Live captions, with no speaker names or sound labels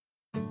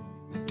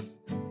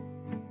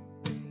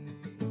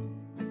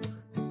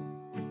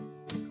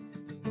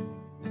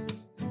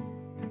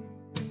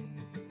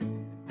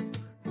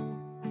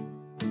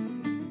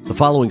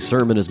following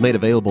sermon is made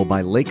available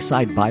by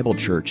Lakeside Bible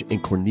Church in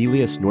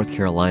Cornelius, North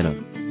Carolina.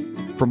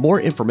 For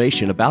more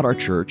information about our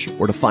church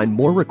or to find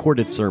more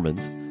recorded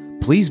sermons,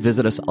 please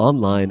visit us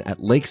online at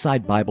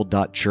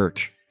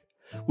lakesidebible.church.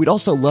 We'd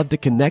also love to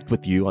connect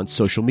with you on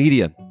social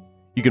media.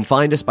 You can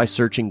find us by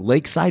searching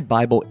Lakeside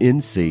Bible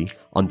NC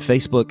on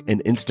Facebook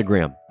and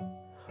Instagram.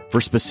 For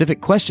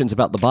specific questions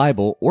about the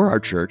Bible or our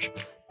church,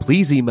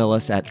 please email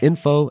us at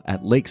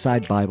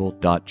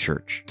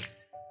info@lakesidebible.church.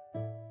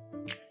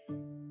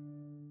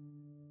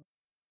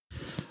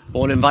 I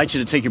want to invite you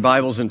to take your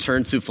Bibles and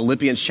turn to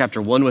Philippians chapter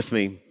 1 with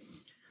me.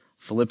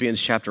 Philippians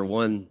chapter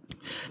 1.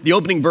 The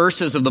opening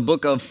verses of the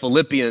book of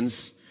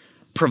Philippians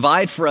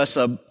provide for us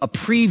a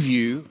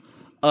preview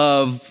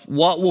of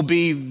what will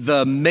be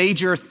the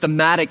major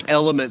thematic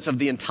elements of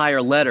the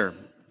entire letter.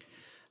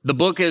 The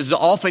book is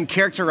often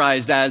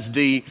characterized as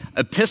the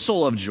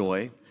epistle of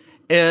joy,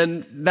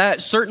 and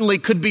that certainly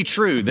could be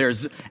true.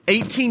 There's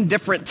 18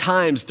 different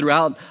times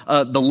throughout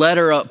the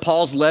letter,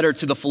 Paul's letter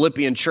to the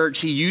Philippian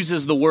church, he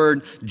uses the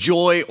word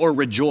joy or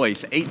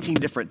rejoice 18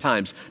 different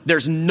times.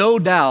 There's no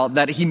doubt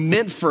that he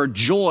meant for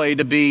joy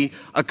to be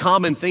a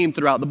common theme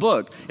throughout the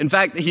book. In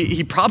fact,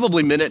 he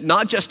probably meant it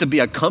not just to be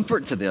a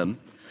comfort to them,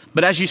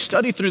 but as you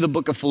study through the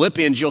book of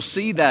Philippians, you'll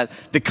see that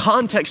the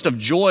context of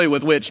joy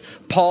with which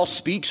Paul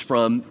speaks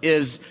from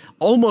is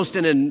almost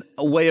in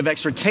a way of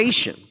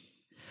exhortation.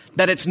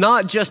 That it's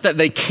not just that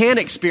they can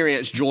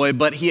experience joy,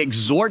 but he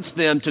exhorts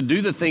them to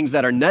do the things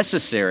that are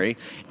necessary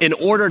in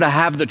order to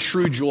have the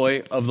true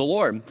joy of the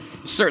Lord.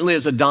 It certainly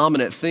is a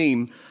dominant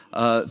theme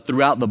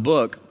throughout the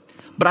book.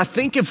 But I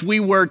think if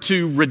we were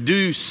to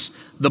reduce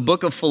the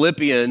book of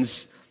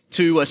Philippians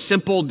to a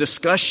simple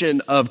discussion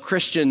of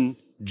Christian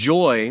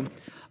joy,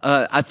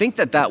 I think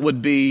that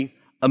would be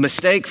a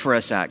mistake for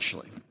us,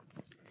 actually.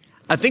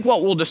 I think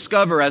what we'll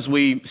discover as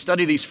we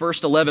study these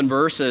first 11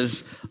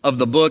 verses of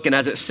the book and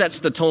as it sets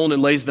the tone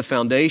and lays the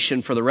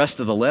foundation for the rest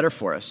of the letter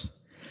for us,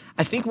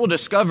 I think we'll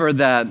discover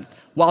that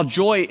while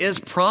joy is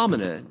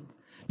prominent,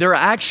 there are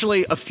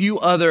actually a few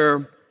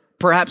other,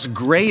 perhaps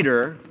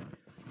greater,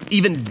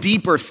 even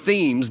deeper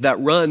themes that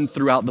run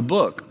throughout the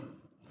book.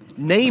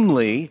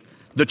 Namely,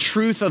 the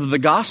truth of the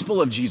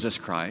gospel of Jesus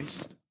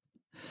Christ,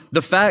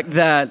 the fact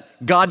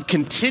that God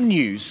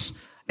continues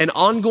an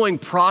ongoing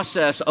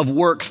process of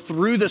work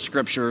through the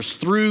scriptures,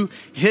 through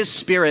his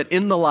spirit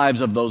in the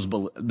lives of those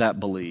that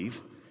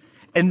believe.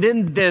 And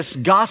then this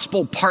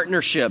gospel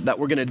partnership that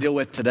we're going to deal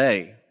with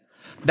today,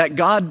 that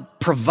God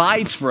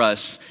provides for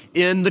us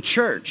in the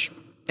church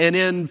and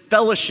in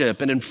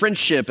fellowship and in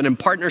friendship and in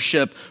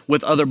partnership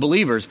with other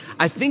believers.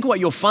 I think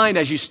what you'll find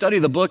as you study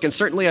the book, and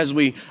certainly as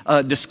we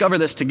discover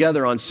this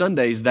together on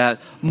Sundays, that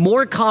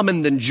more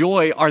common than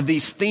joy are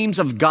these themes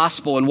of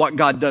gospel and what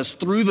God does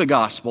through the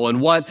gospel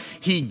and what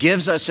he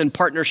gives us in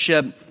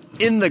partnership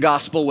in the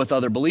gospel with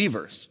other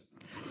believers.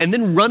 And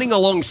then running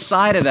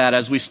alongside of that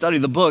as we study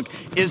the book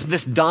is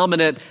this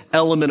dominant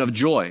element of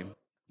joy.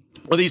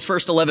 Well, these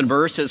first 11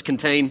 verses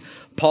contain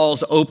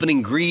Paul's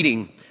opening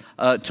greeting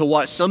to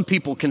what some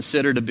people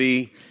consider to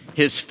be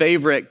his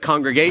favorite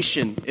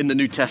congregation in the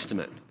New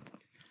Testament.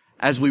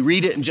 As we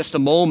read it in just a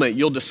moment,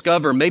 you'll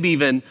discover, maybe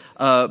even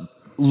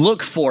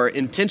look for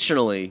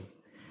intentionally,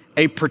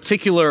 a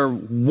particular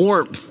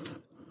warmth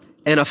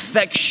and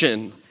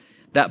affection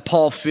that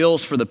Paul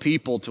feels for the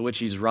people to which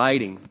he's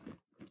writing.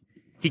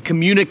 He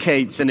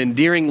communicates an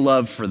endearing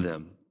love for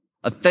them,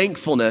 a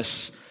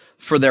thankfulness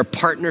for their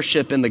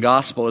partnership in the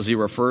gospel as he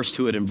refers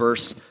to it in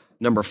verse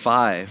number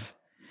 5.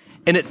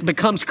 And it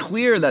becomes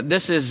clear that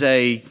this is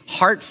a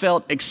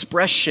heartfelt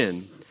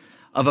expression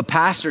of a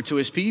pastor to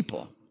his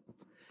people.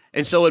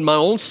 And so in my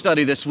own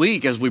study this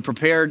week, as we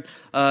prepared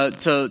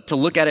to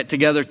look at it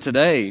together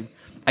today,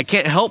 I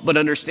can't help but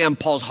understand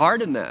Paul's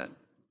heart in that.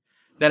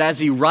 That as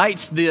he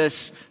writes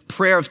this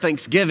prayer of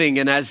thanksgiving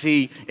and as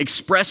he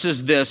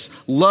expresses this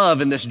love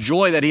and this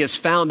joy that he has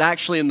found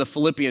actually in the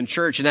Philippian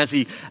church, and as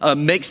he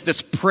makes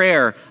this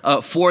prayer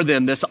for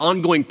them, this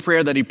ongoing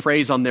prayer that he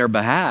prays on their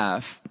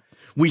behalf,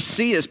 we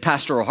see his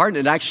pastoral heart,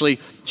 and it actually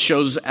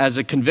shows as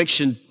a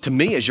conviction to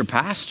me as your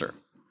pastor,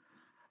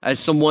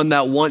 as someone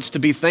that wants to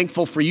be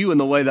thankful for you in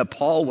the way that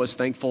Paul was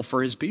thankful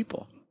for his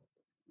people,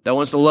 that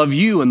wants to love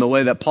you in the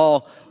way that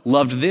Paul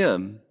loved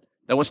them,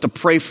 that wants to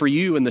pray for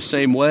you in the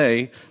same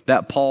way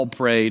that Paul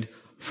prayed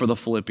for the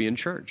Philippian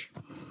church.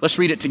 Let's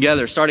read it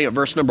together, starting at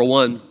verse number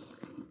 1.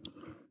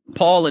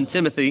 Paul and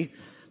Timothy,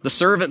 the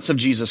servants of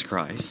Jesus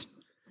Christ,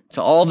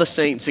 to all the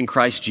saints in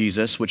Christ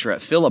Jesus, which are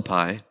at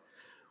Philippi,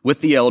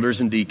 with the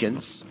elders and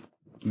deacons,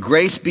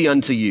 grace be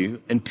unto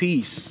you and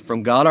peace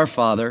from God our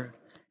Father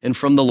and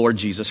from the Lord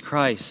Jesus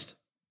Christ.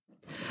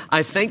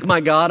 I thank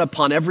my God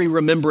upon every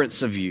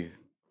remembrance of you,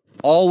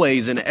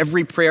 always in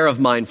every prayer of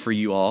mine for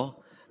you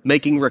all,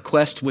 making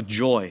request with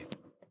joy,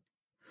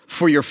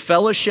 for your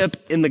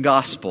fellowship in the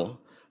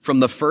gospel from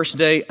the first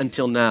day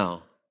until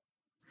now.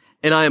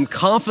 And I am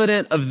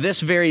confident of this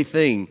very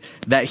thing,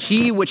 that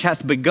he which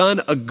hath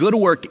begun a good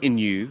work in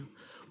you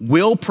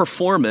will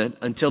perform it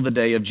until the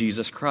day of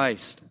Jesus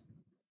Christ.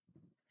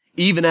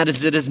 even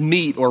as it is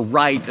meet or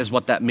right is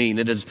what that means.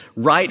 It is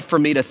right for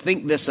me to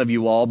think this of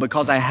you all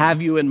because I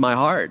have you in my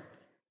heart.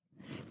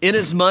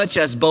 Inasmuch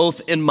as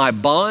both in my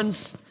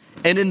bonds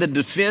and in the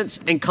defense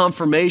and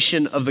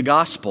confirmation of the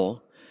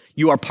gospel,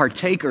 you are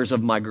partakers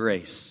of my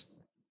grace.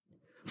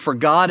 For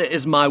God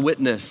is my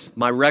witness,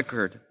 my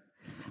record,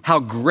 how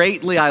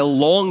greatly I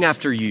long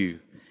after you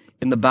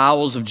in the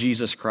bowels of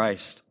Jesus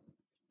Christ.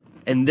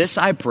 And this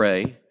I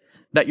pray,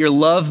 that your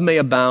love may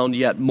abound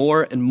yet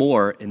more and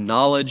more in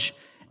knowledge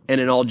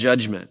and in all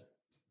judgment,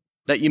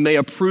 that you may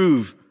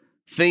approve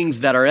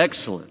things that are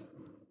excellent,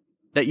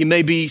 that you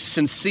may be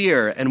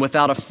sincere and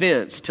without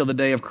offense till the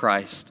day of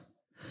Christ,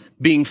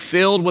 being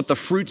filled with the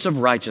fruits of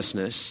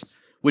righteousness,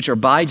 which are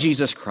by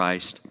Jesus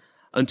Christ,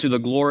 unto the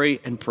glory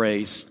and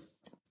praise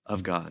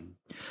of God.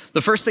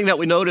 The first thing that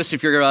we notice,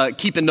 if you're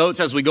keeping notes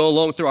as we go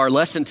along through our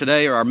lesson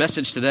today or our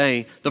message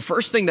today, the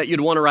first thing that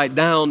you'd want to write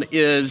down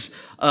is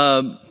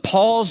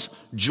Paul's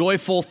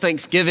joyful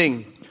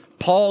thanksgiving.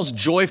 Paul's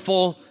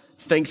joyful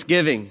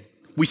thanksgiving.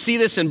 We see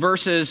this in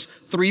verses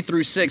 3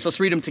 through 6. Let's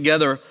read them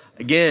together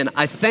again.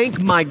 I thank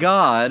my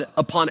God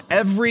upon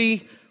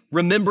every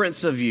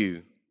remembrance of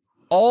you,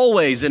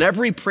 always in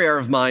every prayer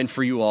of mine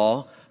for you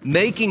all,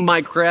 making my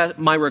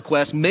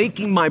request,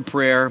 making my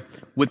prayer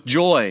with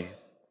joy.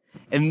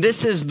 And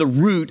this is the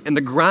root and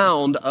the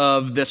ground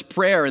of this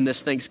prayer and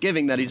this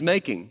thanksgiving that he's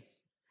making.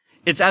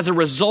 It's as a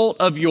result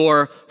of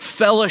your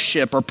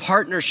fellowship or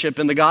partnership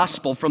in the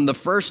gospel from the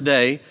first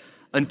day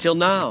until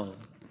now.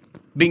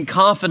 Being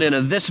confident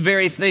of this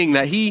very thing,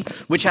 that he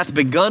which hath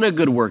begun a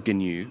good work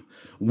in you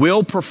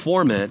will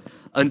perform it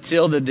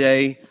until the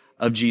day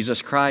of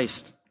Jesus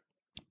Christ.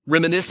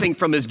 Reminiscing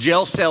from his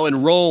jail cell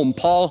in Rome,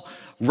 Paul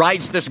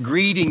writes this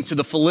greeting to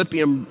the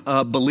Philippian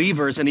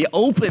believers, and he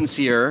opens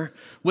here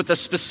with a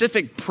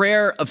specific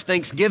prayer of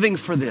thanksgiving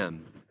for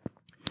them.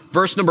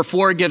 Verse number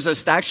 4 gives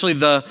us actually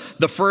the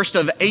first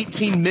of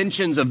 18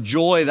 mentions of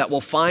joy that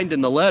we'll find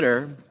in the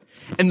letter.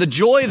 And the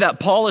joy that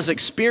Paul has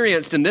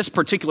experienced in this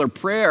particular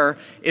prayer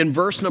in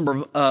verse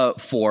number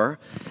 4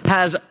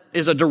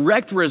 is a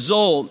direct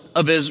result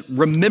of his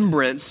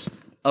remembrance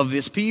of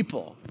his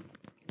people.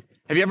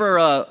 Have you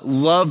ever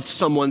loved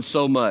someone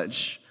so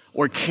much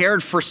or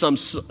cared for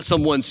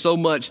someone so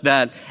much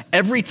that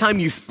every time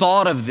you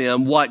thought of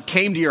them, what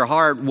came to your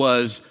heart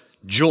was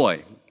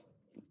joy?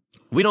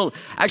 We don't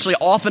actually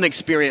often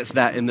experience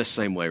that in the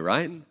same way,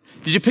 right?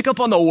 Did you pick up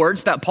on the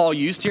words that Paul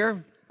used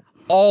here?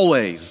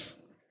 Always,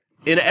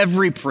 in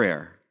every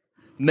prayer,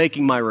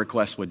 making my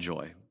request with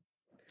joy.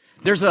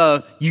 There's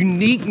a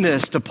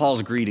uniqueness to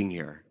Paul's greeting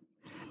here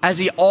as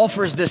he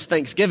offers this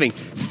thanksgiving,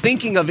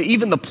 thinking of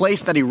even the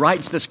place that he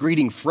writes this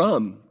greeting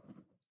from.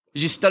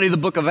 As you study the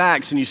book of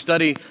Acts and you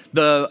study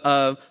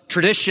the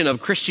tradition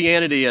of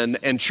Christianity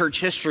and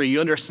church history,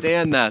 you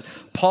understand that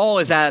Paul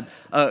is at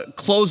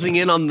closing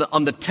in on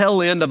the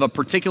tail end of a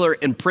particular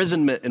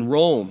imprisonment in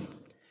Rome.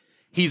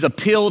 He's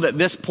appealed at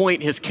this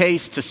point his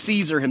case to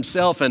Caesar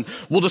himself, and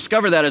we'll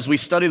discover that as we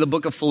study the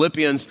book of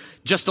Philippians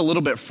just a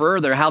little bit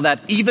further, how that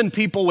even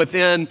people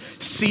within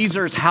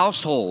Caesar's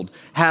household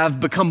have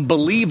become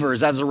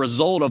believers as a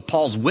result of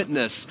Paul's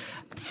witness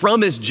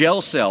from his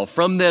jail cell,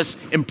 from this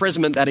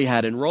imprisonment that he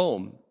had in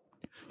Rome.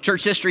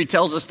 Church history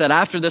tells us that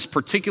after this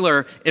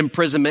particular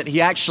imprisonment,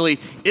 he actually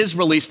is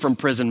released from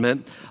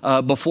imprisonment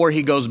before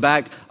he goes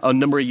back a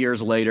number of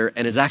years later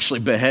and is actually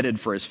beheaded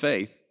for his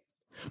faith.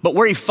 But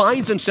where he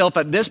finds himself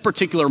at this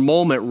particular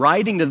moment,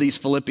 writing to these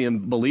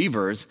Philippian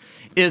believers,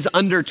 is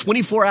under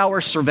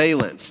 24-hour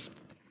surveillance.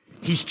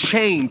 He's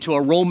chained to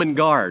a Roman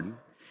guard.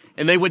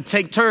 And they would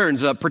take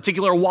turns,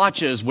 particular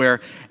watches where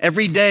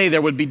every day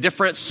there would be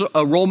different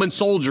Roman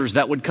soldiers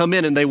that would come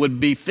in and they would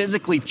be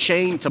physically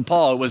chained to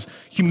Paul. It was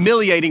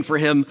humiliating for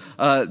him,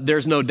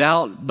 there's no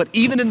doubt. But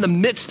even in the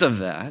midst of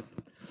that,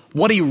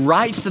 what he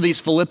writes to these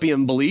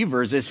Philippian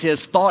believers is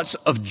his thoughts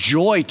of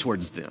joy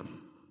towards them.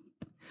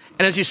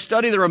 And as you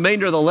study the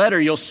remainder of the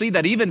letter, you'll see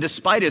that even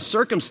despite his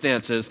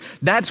circumstances,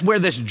 that's where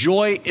this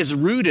joy is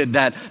rooted,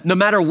 that no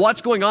matter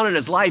what's going on in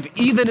his life,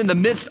 even in the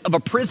midst of a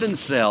prison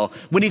cell,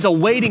 when he's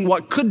awaiting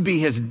what could be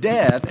his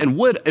death and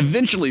would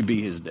eventually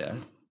be his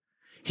death,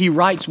 he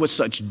writes with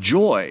such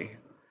joy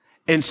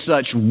and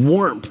such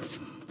warmth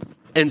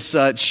and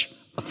such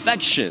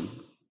affection.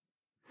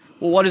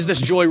 Well, what is this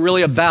joy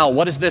really about?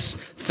 What is this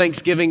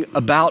thanksgiving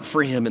about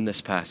for him in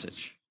this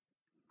passage?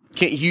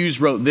 Kent Hughes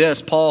wrote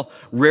this: Paul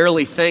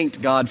rarely thanked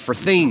God for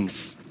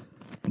things.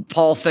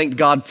 Paul thanked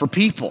God for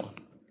people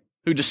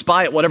who,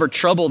 despite whatever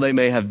trouble they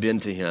may have been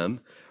to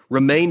him,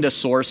 remained a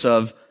source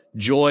of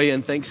joy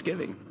and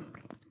thanksgiving.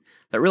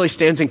 That really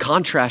stands in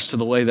contrast to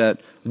the way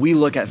that we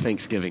look at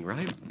Thanksgiving,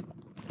 right?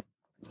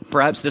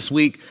 Perhaps this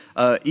week,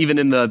 even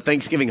in the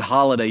Thanksgiving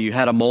holiday, you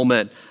had a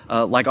moment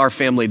like our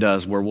family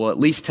does, where we'll at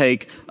least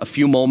take a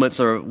few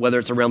moments, or whether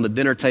it's around the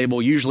dinner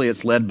table. Usually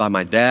it's led by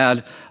my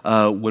dad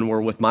when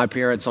we're with my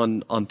parents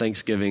on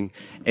Thanksgiving,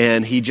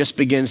 and he just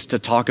begins to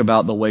talk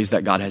about the ways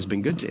that God has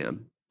been good to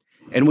him.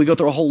 And we go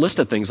through a whole list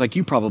of things like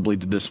you probably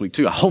did this week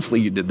too. Hopefully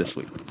you did this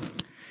week.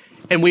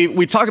 And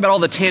we talk about all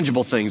the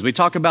tangible things. We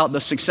talk about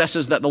the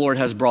successes that the Lord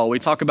has brought. We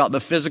talk about the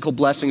physical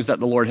blessings that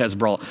the Lord has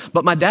brought.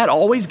 But my dad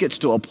always gets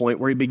to a point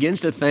where he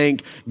begins to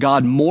thank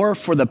God more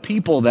for the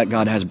people that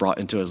God has brought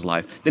into his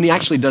life than he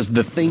actually does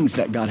the things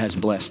that God has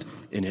blessed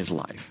in his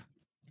life.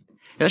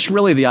 And that's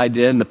really the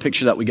idea and the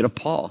picture that we get of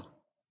Paul.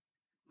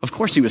 Of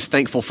course, he was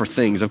thankful for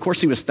things. Of course,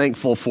 he was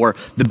thankful for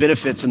the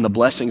benefits and the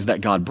blessings that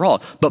God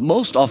brought. But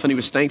most often, he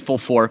was thankful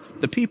for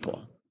the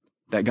people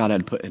that God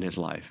had put in his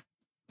life.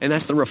 And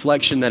that's the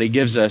reflection that he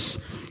gives us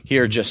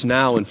here just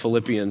now in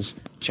Philippians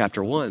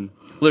chapter 1.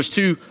 Well, there's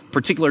two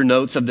particular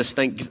notes of this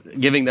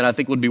thanksgiving that I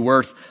think would be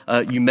worth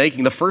you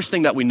making. The first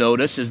thing that we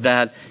notice is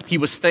that he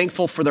was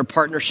thankful for their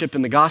partnership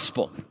in the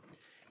gospel.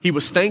 He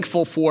was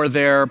thankful for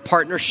their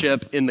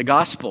partnership in the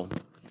gospel.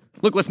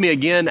 Look with me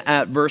again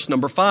at verse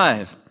number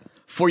 5.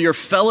 For your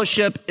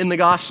fellowship in the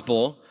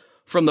gospel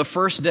from the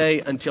first day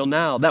until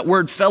now. That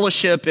word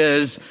fellowship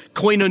is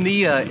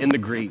koinonia in the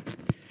Greek.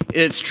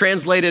 It's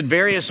translated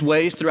various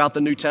ways throughout the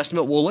New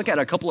Testament. We'll look at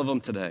a couple of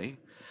them today.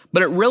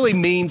 But it really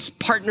means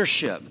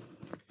partnership.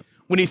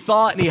 When he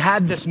thought and he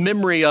had this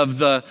memory of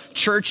the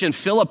church in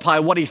Philippi,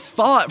 what he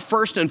thought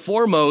first and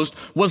foremost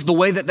was the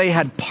way that they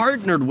had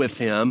partnered with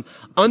him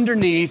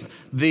underneath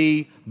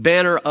the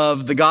banner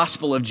of the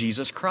gospel of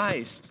Jesus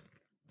Christ.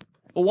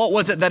 Well, what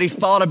was it that he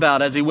thought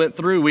about as he went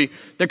through?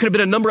 There could have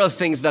been a number of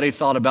things that he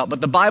thought about,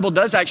 but the Bible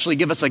does actually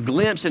give us a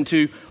glimpse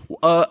into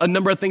a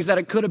number of things that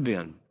it could have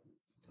been.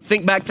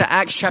 Think back to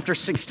Acts chapter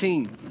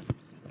 16.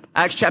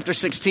 Acts chapter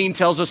 16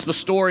 tells us the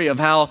story of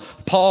how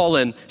Paul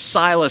and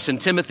Silas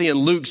and Timothy and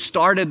Luke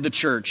started the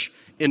church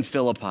in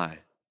Philippi.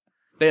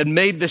 They had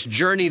made this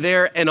journey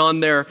there, and on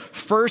their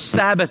first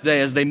Sabbath day,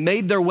 as they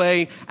made their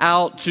way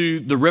out to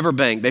the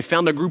riverbank, they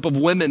found a group of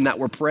women that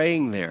were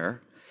praying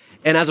there.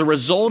 And as a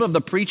result of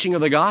the preaching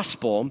of the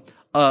gospel,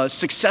 a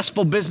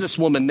successful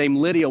businesswoman named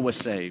Lydia was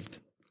saved.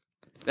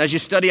 As you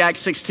study Acts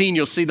 16,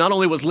 you'll see not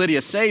only was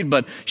Lydia saved,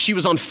 but she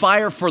was on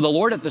fire for the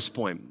Lord at this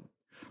point.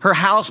 Her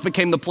house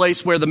became the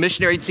place where the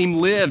missionary team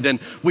lived, and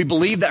we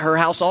believe that her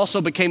house also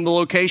became the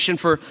location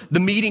for the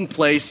meeting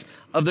place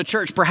of the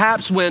church.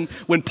 Perhaps when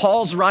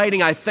Paul's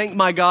writing, I thank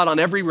my God on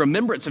every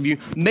remembrance of you,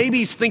 maybe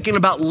he's thinking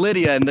about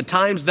Lydia and the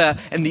times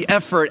and the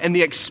effort and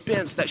the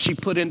expense that she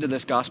put into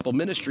this gospel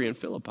ministry in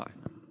Philippi.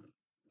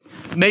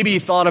 Maybe he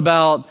thought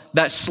about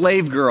that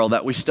slave girl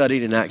that we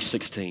studied in Acts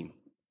 16.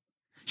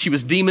 She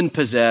was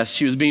demon-possessed.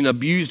 She was being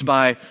abused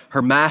by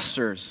her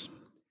masters.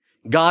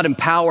 God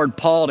empowered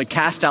Paul to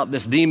cast out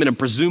this demon, and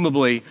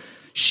presumably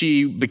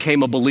she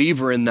became a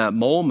believer in that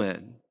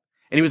moment.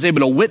 And he was able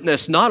to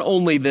witness not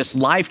only this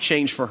life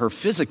change for her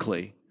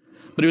physically,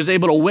 but he was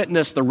able to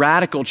witness the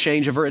radical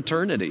change of her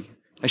eternity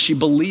as she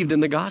believed in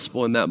the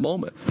gospel in that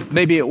moment.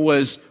 Maybe it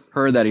was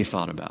her that he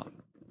thought about.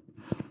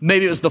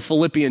 Maybe it was the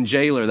Philippian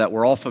jailer that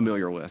we're all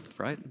familiar with,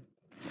 right?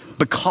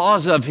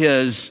 Because of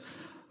his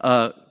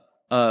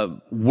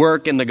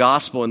work in the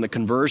gospel and the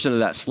conversion of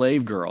that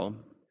slave girl,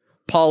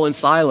 Paul and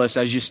Silas,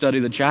 as you study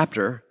the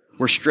chapter,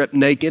 were stripped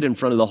naked in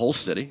front of the whole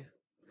city.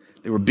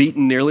 They were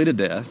beaten nearly to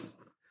death.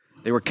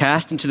 They were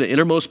cast into the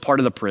innermost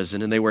part of the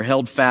prison, and they were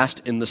held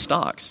fast in the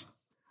stocks,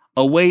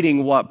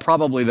 awaiting what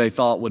probably they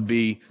thought would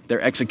be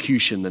their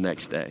execution the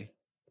next day.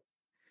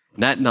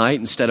 And that night,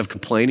 instead of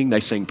complaining, they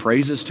sang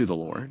praises to the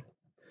Lord.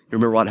 You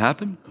remember what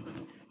happened?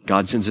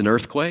 God sends an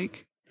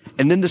earthquake.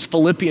 And then this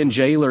Philippian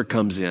jailer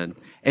comes in.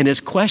 And his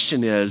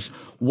question is,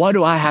 what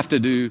do I have to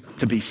do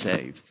to be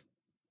saved?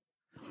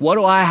 What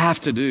do I have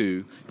to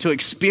do to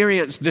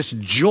experience this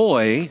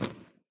joy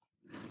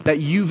that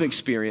you've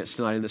experienced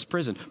tonight in this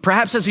prison?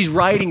 Perhaps as he's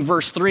writing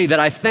verse 3, that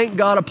I thank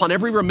God upon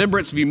every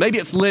remembrance of you. Maybe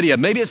it's Lydia.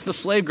 Maybe it's the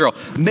slave girl.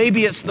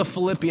 Maybe it's the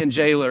Philippian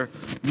jailer.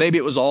 Maybe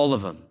it was all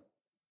of them.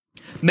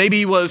 Maybe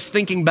he was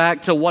thinking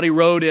back to what he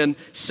wrote in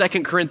 2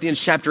 Corinthians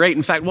chapter 8.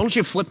 In fact, why don't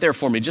you flip there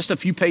for me, just a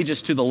few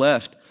pages to the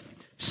left.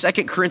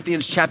 2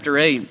 Corinthians chapter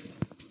 8,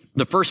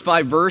 the first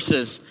 5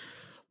 verses,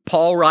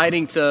 Paul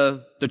writing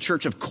to the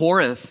church of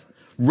Corinth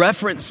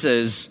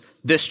references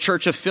this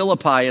church of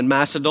Philippi in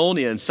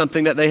Macedonia and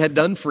something that they had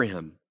done for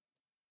him.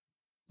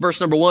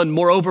 Verse number 1,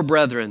 moreover,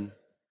 brethren,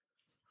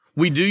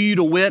 we do you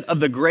to wit of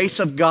the grace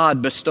of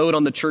God bestowed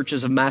on the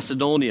churches of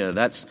Macedonia.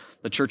 That's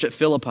the church at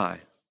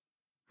Philippi.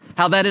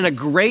 How that in a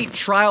great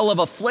trial of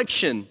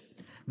affliction,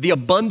 the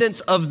abundance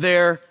of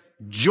their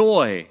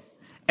joy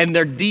and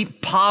their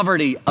deep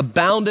poverty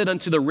abounded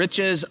unto the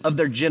riches of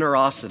their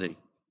generosity.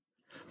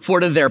 For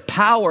to their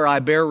power I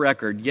bear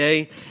record,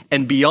 yea,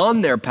 and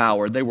beyond their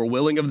power they were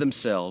willing of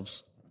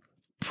themselves,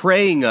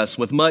 praying us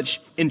with much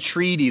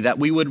entreaty that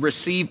we would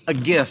receive a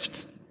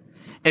gift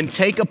and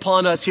take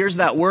upon us, here's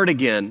that word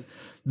again,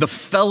 the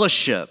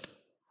fellowship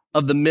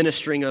of the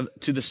ministering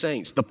to the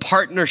saints, the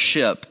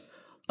partnership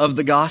of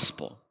the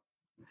gospel.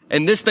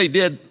 And this they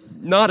did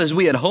not as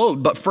we had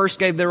hoped, but first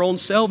gave their own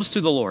selves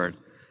to the Lord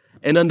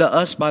and unto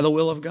us by the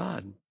will of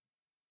God.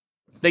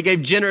 They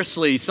gave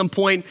generously. Some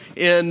point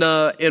in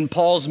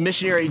Paul's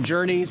missionary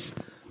journeys,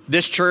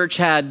 This church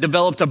had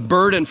developed a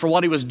burden for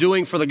what he was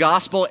doing for the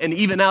gospel, and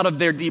even out of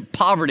their deep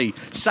poverty,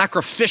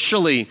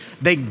 sacrificially,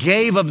 they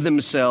gave of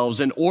themselves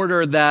in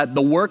order that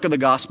the work of the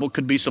gospel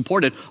could be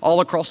supported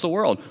all across the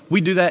world. We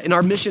do that in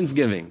our missions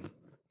giving,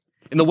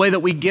 in the way that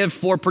we give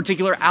for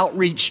particular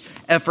outreach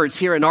efforts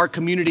here in our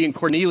community in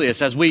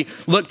Cornelius, as we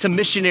look to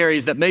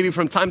missionaries that maybe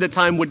from time to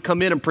time would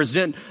come in and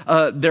present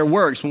their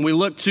works. When we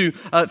look to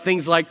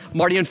things like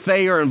Marty and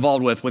Faye are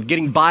involved with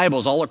getting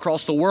Bibles all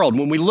across the world.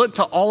 When we look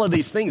to all of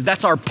these things,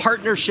 that's our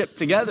partnership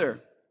together.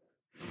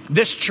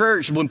 This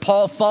church, when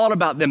Paul thought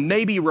about them,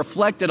 maybe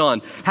reflected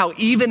on how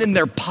even in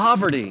their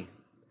poverty,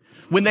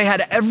 when they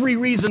had every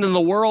reason in the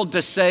world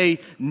to say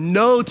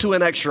no to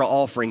an extra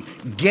offering,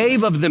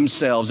 gave of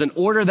themselves in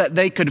order that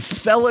they could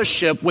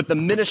fellowship with the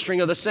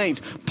ministering of the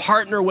saints,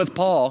 partner with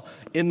Paul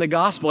in the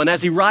gospel. And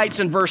as he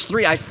writes in verse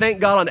 3, I thank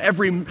God on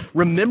every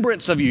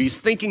remembrance of you. He's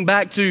thinking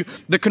back to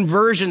the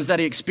conversions that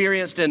he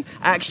experienced in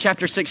Acts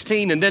chapter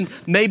 16, and then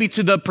maybe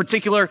to the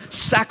particular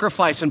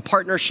sacrifice and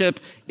partnership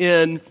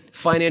in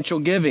financial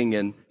giving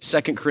in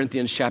 2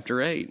 Corinthians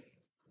chapter 8.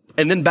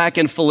 And then back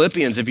in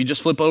Philippians, if you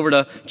just flip over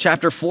to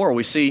chapter 4,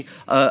 we see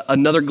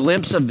another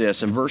glimpse of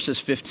this in verses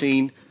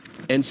 15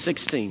 and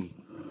 16.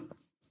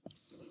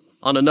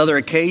 On another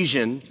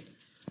occasion,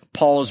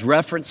 Paul is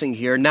referencing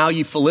here, now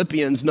you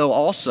Philippians know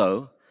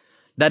also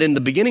that in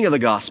the beginning of the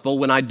gospel,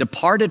 when I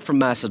departed from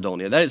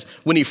Macedonia, that is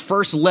when he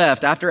first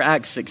left after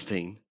Acts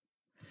 16,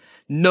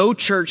 no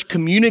church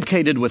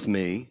communicated with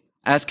me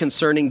as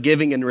concerning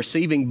giving and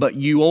receiving, but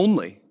you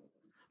only.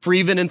 For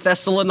even in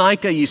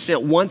Thessalonica, you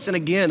sent once and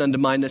again unto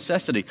my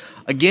necessity.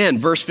 Again,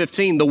 verse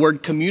 15, the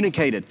word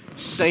communicated,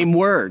 same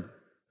word,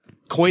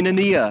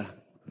 koinonia,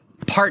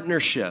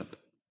 partnership.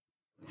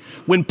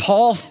 When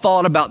Paul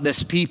thought about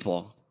this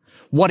people,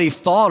 what he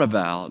thought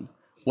about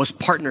was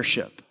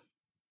partnership.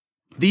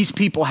 These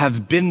people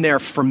have been there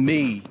for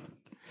me.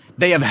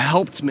 They have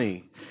helped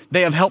me.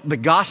 They have helped the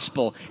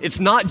gospel. It's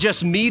not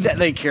just me that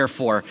they care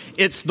for.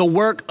 It's the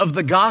work of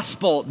the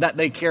gospel that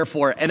they care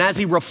for. And as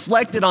he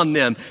reflected on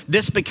them,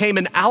 this became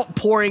an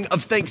outpouring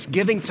of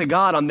thanksgiving to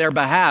God on their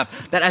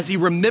behalf. That as he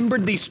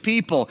remembered these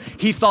people,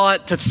 he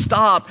thought to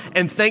stop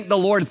and thank the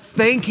Lord.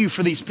 Thank you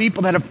for these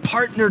people that have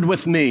partnered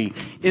with me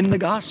in the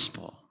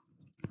gospel.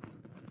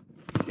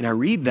 And I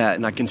read that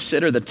and I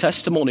consider the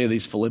testimony of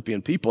these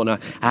Philippian people. And I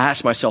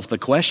ask myself the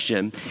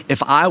question,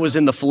 if I was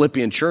in the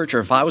Philippian church or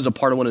if I was a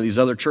part of one of these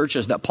other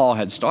churches that Paul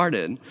had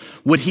started,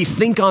 would he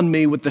think on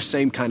me with the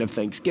same kind of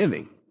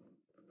thanksgiving?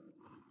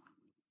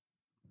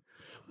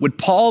 Would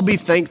Paul be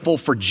thankful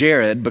for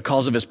Jared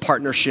because of his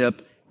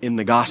partnership in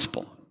the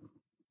gospel?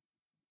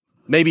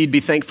 Maybe he'd be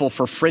thankful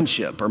for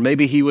friendship, or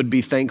maybe he would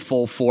be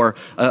thankful for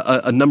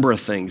a number of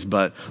things.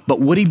 But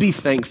would he be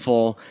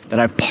thankful that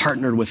I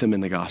partnered with him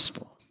in the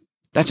gospel?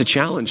 That's a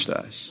challenge to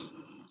us.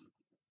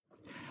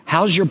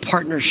 How's your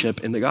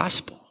partnership in the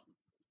gospel?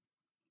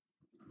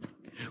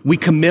 We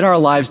commit our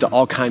lives to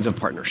all kinds of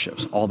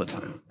partnerships all the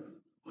time.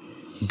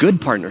 Good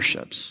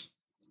partnerships,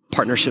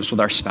 partnerships with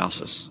our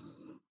spouses,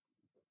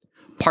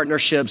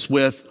 partnerships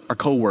with our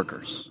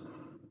coworkers,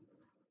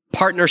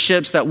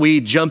 partnerships that we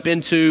jump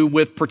into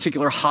with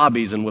particular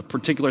hobbies and with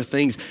particular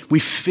things. We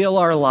fill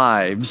our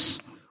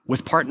lives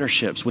with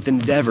partnerships, with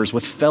endeavors,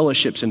 with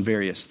fellowships in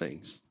various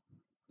things.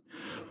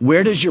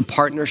 Where does your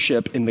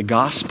partnership in the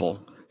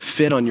gospel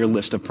fit on your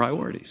list of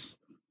priorities?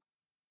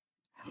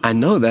 I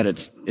know that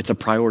it's a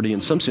priority in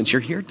some sense. You're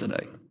here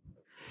today.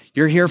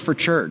 You're here for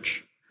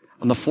church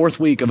on the fourth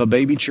week of a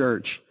baby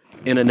church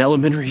in an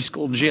elementary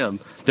school gym.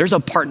 There's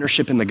a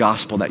partnership in the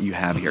gospel that you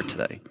have here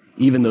today.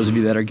 Even those of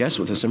you that are guests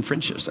with us and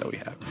friendships that we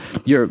have.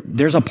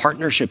 There's a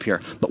partnership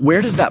here. But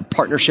where does that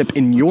partnership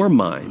in your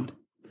mind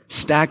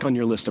stack on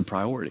your list of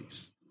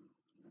priorities?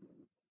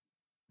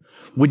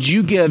 Would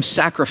you give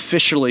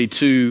sacrificially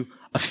to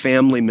a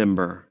family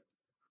member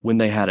when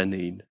they had a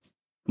need?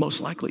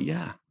 Most likely,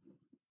 yeah.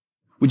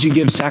 Would you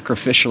give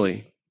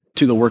sacrificially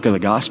to the work of the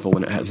gospel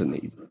when it has a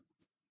need?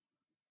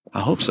 I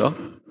hope so.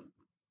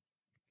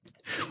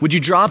 Would you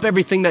drop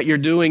everything that you're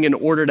doing in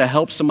order to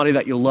help somebody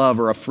that you love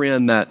or a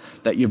friend that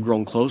you've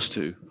grown close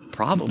to?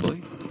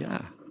 Probably,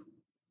 yeah.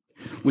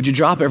 Would you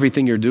drop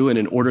everything you're doing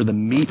in order to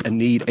meet a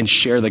need and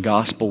share the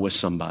gospel with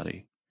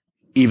somebody,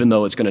 even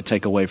though it's going to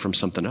take away from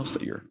something else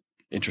that you're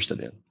interested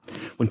in?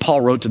 When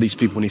Paul wrote to these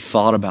people, when he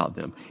thought about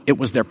them, it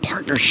was their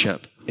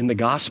partnership in the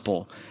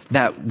gospel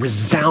that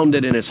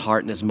resounded in his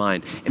heart and his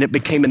mind, and it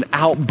became an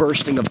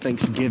outbursting of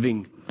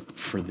thanksgiving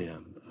for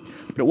them.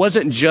 But it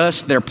wasn't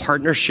just their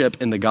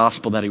partnership in the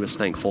gospel that he was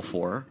thankful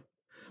for.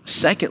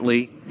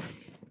 Secondly,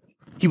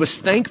 he was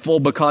thankful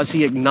because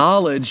he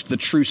acknowledged the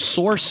true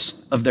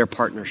source of their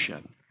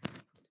partnership.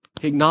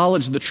 He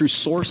acknowledged the true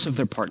source of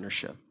their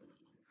partnership.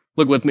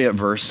 Look with me at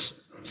verse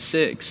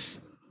 6.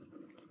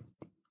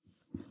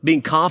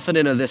 Being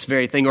confident of this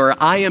very thing, or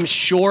I am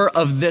sure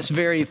of this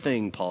very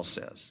thing, Paul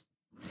says,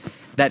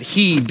 that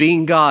he,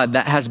 being God,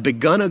 that has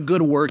begun a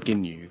good work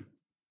in you,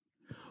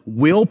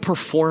 will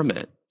perform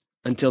it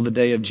until the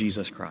day of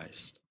Jesus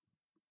Christ.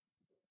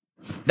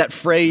 That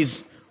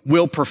phrase,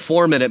 will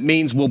perform it. It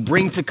means will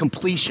bring to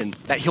completion,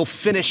 that he'll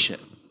finish it.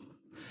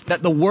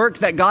 That the work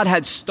that God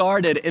had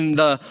started in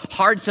the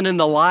hearts and in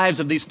the lives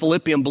of these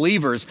Philippian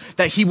believers,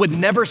 that he would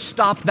never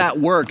stop that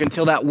work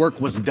until that work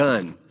was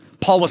done.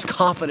 Paul was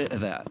confident of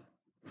that.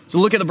 So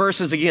look at the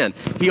verses again.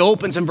 He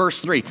opens in verse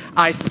 3.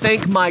 I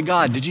thank my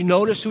God. Did you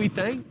notice who he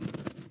thanked?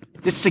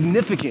 It's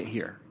significant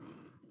here.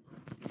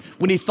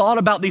 When he thought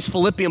about these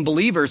Philippian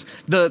believers,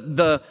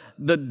 the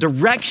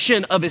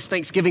direction of his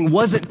thanksgiving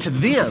wasn't to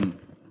them.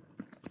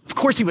 Of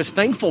course, he was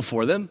thankful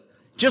for them,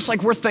 just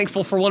like we're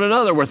thankful for one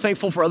another. We're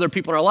thankful for other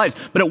people in our lives.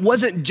 But it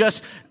wasn't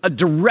just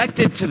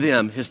directed to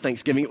them, his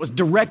thanksgiving. It was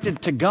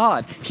directed to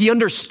God. He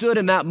understood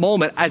in that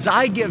moment, as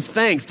I give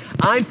thanks,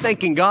 I'm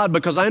thanking God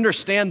because I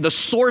understand the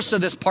source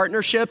of this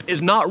partnership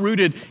is not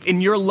rooted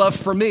in your love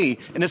for me,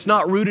 and it's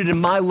not rooted in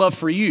my love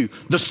for you.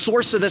 The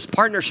source of this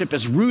partnership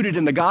is rooted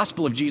in the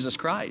gospel of Jesus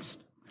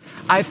Christ.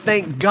 I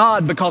thank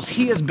God because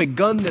he has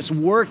begun this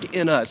work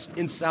in us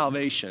in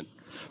salvation.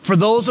 For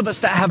those of us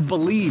that have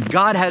believed,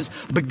 God has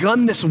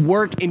begun this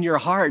work in your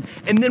heart.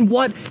 And then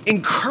what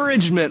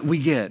encouragement we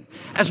get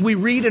as we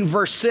read in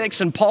verse 6,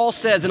 and Paul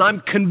says, and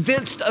I'm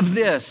convinced of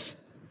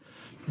this,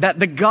 that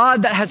the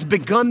God that has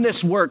begun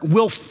this work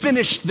will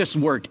finish this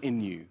work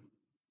in you.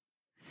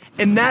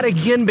 And that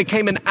again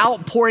became an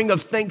outpouring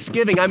of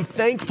thanksgiving. I'm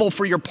thankful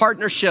for your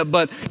partnership,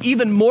 but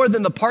even more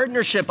than the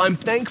partnership, I'm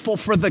thankful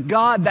for the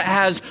God that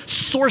has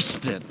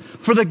sourced it,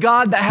 for the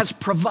God that has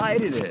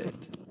provided it.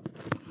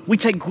 We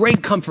take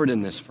great comfort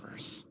in this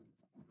verse.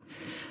 Do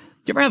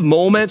you ever have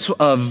moments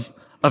of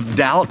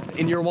doubt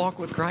in your walk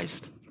with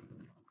Christ?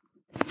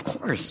 Of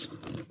course.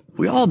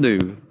 We all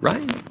do,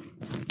 right? Do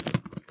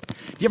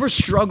you ever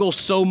struggle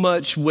so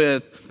much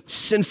with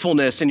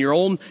sinfulness and your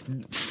own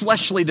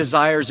fleshly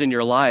desires in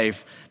your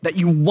life that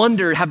you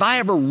wonder, have I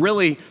ever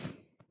really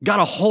got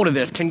a hold of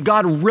this? Can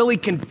God really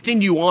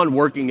continue on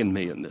working in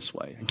me in this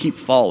way? I keep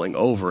falling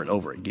over and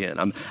over again.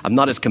 I'm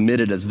not as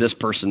committed as this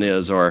person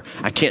is, or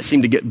I can't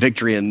seem to get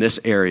victory in this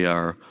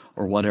area,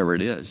 or whatever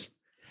it is.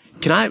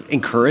 Can I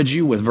encourage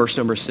you with verse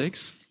number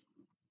 6?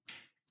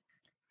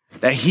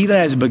 That he that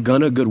has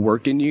begun a good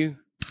work in you,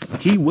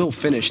 he will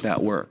finish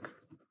that work.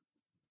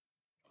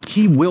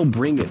 He will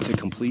bring it to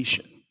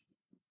completion.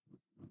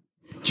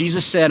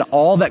 Jesus said,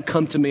 all that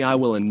come to me, I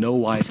will in no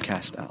wise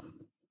cast out.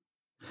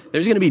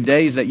 There's going to be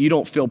days that you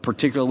don't feel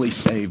particularly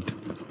saved.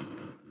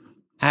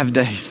 Have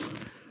days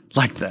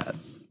like that.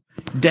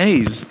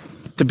 Days,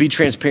 to be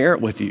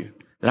transparent with you,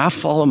 that I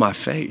fall on my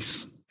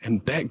face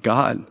and beg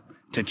God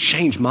to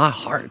change my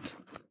heart,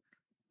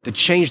 to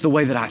change the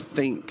way that I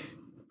think.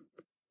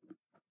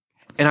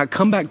 And I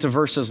come back to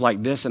verses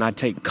like this and I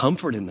take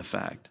comfort in the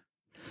fact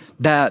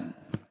that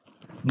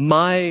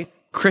my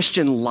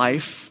Christian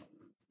life,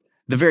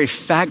 the very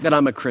fact that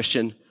I'm a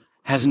Christian,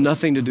 has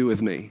nothing to do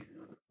with me.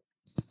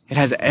 It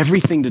has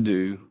everything to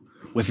do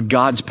with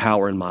God's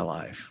power in my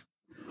life.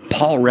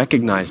 Paul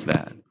recognized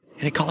that,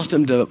 and it caused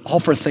him to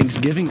offer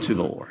thanksgiving to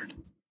the Lord.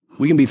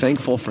 We can be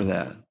thankful for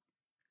that.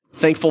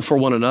 Thankful for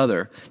one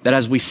another, that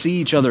as we see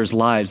each other's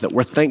lives, that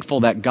we're thankful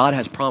that God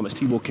has promised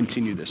he will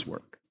continue this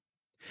work.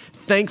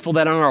 Thankful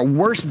that on our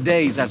worst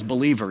days as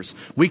believers,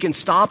 we can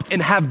stop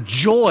and have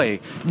joy,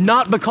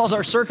 not because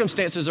our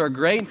circumstances are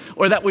great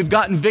or that we've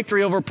gotten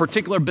victory over a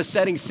particular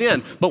besetting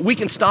sin, but we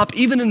can stop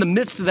even in the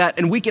midst of that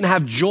and we can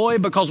have joy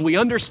because we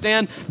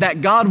understand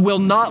that God will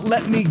not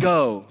let me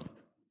go.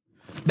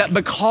 That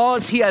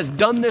because he has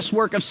done this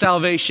work of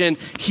salvation,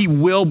 he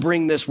will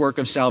bring this work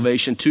of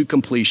salvation to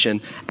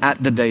completion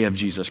at the day of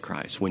Jesus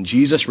Christ, when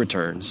Jesus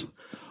returns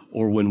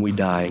or when we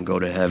die and go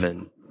to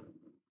heaven.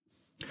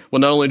 Well,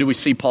 not only do we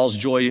see Paul's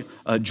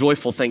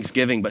joyful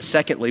thanksgiving, but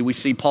secondly, we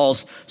see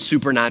Paul's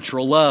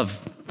supernatural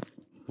love.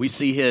 We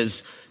see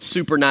his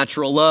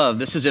supernatural love.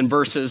 This is in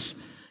verses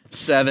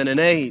 7 and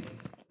 8.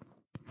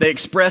 They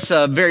express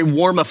a very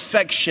warm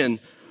affection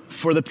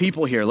for the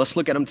people here. Let's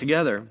look at them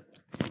together.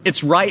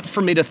 It's right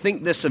for me to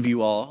think this of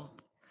you all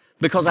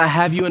because I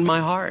have you in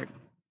my heart.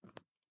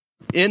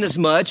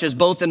 Inasmuch as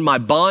both in my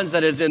bonds,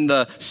 that is in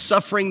the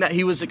suffering that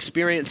he was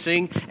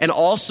experiencing, and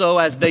also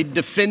as they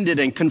defended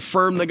and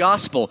confirmed the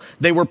gospel,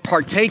 they were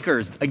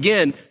partakers.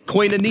 Again,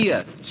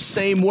 koinonia,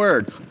 same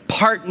word,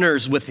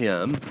 partners with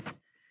him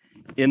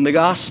in the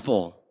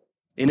gospel,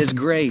 in his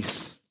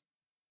grace.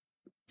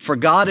 For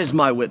God is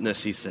my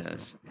witness, he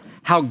says,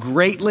 how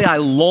greatly I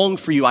long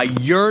for you, I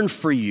yearn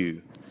for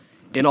you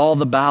in all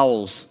the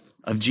bowels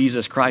of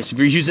Jesus Christ. If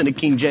you're using a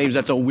King James,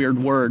 that's a weird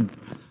word,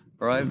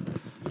 all right?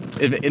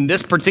 In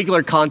this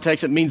particular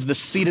context, it means the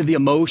seat of the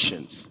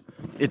emotions.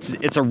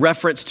 It's a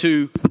reference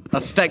to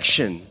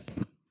affection.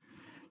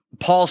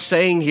 Paul's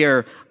saying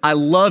here, I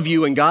love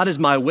you and God is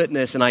my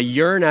witness and I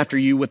yearn after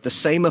you with the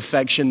same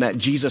affection that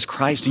Jesus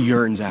Christ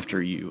yearns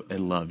after you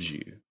and loves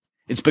you.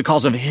 It's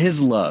because of his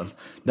love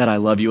that I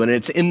love you, and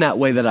it's in that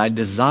way that I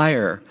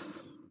desire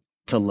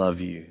to love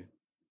you.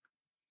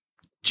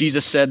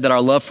 Jesus said that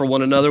our love for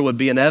one another would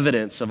be an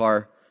evidence of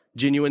our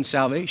genuine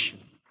salvation.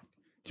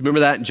 Do you remember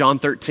that in John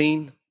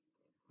 13?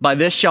 By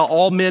this shall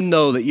all men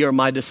know that you are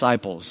my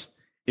disciples,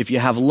 if you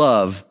have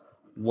love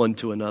one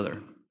to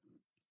another.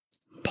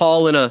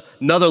 Paul in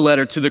another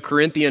letter to the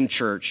Corinthian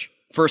church,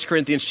 1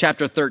 Corinthians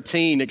chapter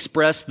 13,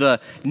 expressed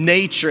the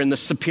nature and the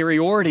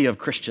superiority of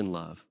Christian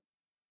love.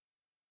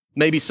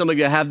 Maybe some of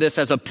you have this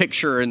as a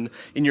picture in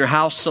your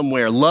house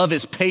somewhere. Love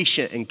is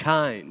patient and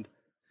kind.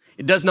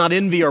 It does not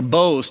envy or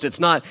boast. It's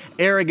not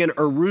arrogant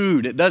or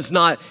rude. It does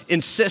not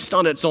insist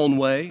on its own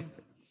way.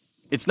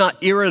 It's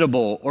not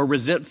irritable or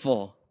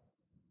resentful.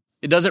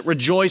 It doesn't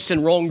rejoice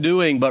in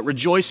wrongdoing, but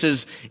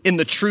rejoices in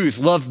the truth.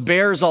 Love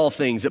bears all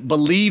things. It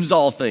believes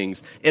all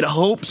things. It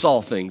hopes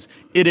all things.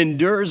 It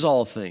endures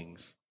all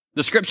things.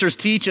 The scriptures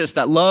teach us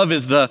that love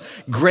is the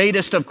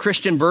greatest of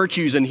Christian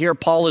virtues, and here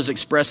Paul is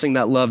expressing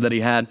that love that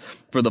he had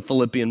for the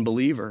Philippian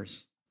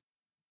believers.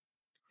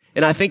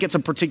 And I think it's a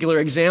particular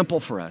example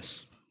for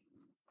us.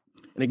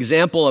 An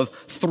example of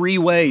 3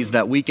 ways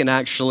that we can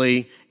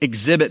actually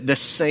exhibit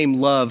this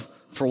same love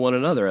for one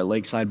another at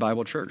Lakeside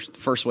Bible Church. The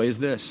first way is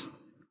this.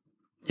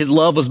 His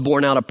love was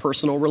born out of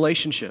personal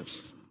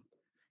relationships.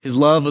 His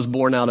love was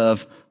born out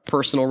of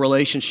personal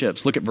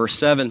relationships. Look at verse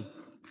 7.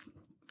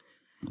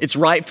 It's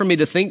right for me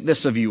to think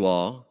this of you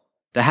all,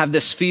 to have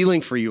this feeling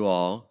for you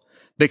all,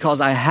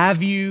 because I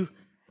have you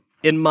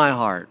in my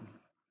heart.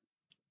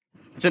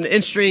 It's an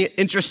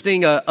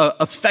interesting,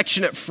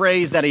 affectionate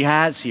phrase that he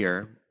has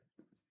here.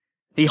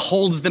 He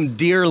holds them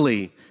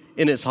dearly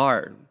in his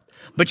heart.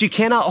 But you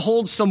cannot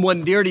hold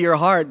someone dear to your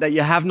heart that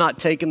you have not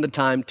taken the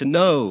time to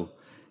know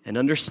and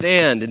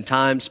understand in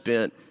time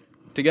spent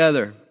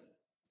together.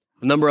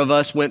 A number of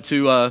us went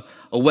to a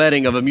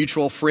wedding of a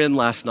mutual friend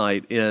last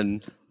night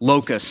in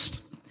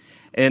Locust.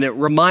 And it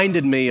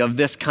reminded me of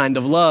this kind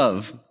of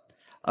love.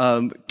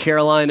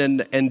 Caroline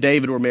and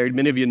David were married.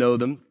 Many of you know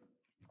them.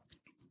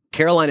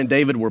 Caroline and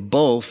David were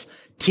both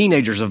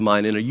teenagers of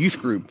mine in a youth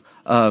group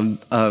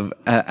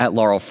at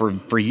Laurel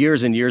for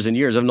years and years and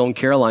years. I've known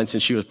Caroline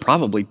since she was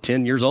probably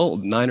 10 years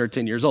old, 9 or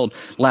 10 years old.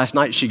 Last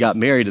night she got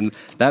married, and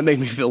that made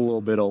me feel a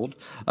little bit old.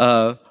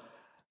 But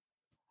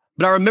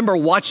I remember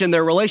watching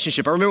their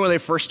relationship. I remember when they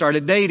first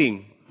started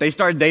dating. They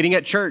started dating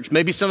at church.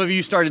 Maybe some of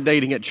you started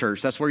dating at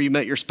church. That's where you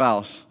met your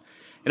spouse.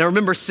 And I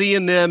remember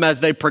seeing them as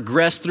they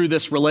progressed through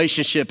this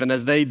relationship and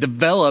as they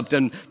developed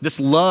and this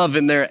love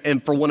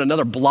and for one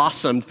another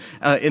blossomed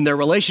in their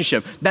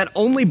relationship. That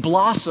only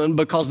blossomed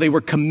because they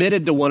were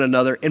committed to one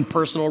another in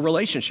personal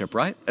relationship,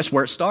 right? That's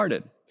where it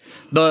started.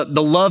 The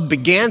love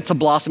began to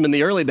blossom in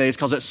the early days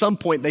because at some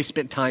point they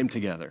spent time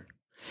together.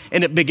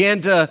 And it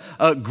began to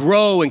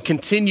grow and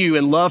continue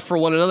in love for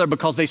one another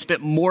because they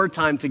spent more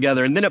time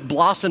together. And then it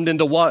blossomed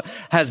into what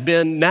has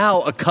been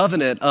now a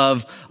covenant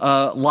of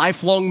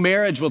lifelong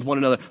marriage with one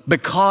another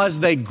because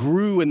they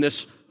grew in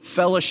this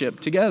fellowship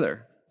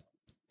together.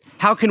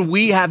 How can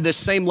we have this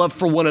same love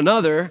for one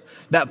another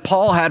that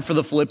Paul had for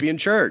the Philippian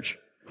church?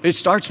 It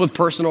starts with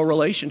personal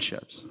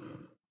relationships.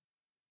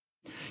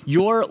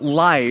 Your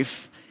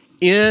life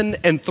in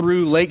and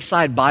through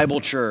Lakeside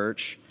Bible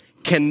Church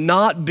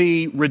cannot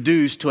be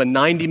reduced to a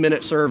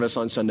 90-minute service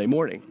on Sunday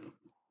morning.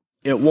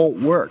 It won't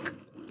work.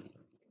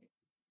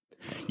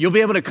 You'll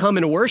be able to come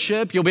and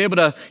worship. You'll be able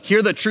to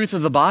hear the truth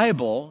of the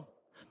Bible,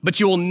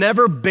 but you will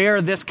never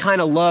bear this kind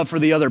of love for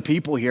the other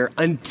people here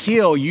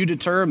until you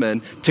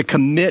determine to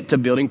commit to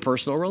building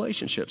personal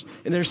relationships.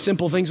 And there's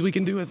simple things we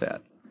can do with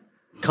that.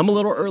 Come a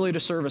little early to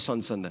service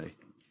on Sunday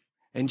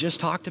and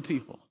just talk to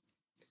people.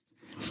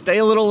 Stay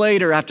a little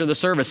later after the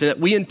service. And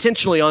we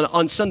intentionally,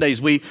 on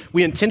Sundays, we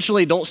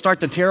intentionally don't start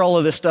to tear all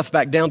of this stuff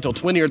back down till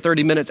 20 or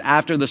 30 minutes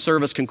after the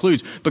service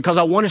concludes because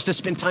I want us to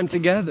spend time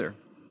together.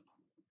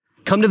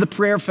 Come to the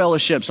prayer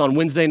fellowships on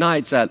Wednesday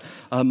nights at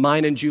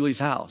mine and Julie's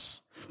house.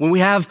 When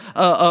we have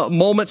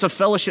moments of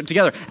fellowship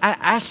together,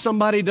 ask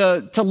somebody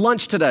to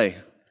lunch today.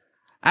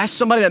 Ask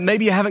somebody that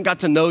maybe you haven't got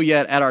to know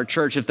yet at our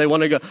church if they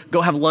want to go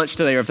have lunch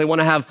today or if they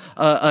want to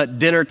have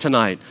dinner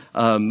tonight.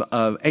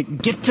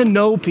 Get to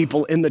know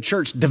people in the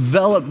church.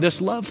 Develop this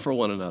love for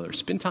one another.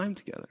 Spend time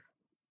together.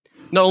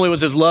 Not only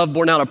was his love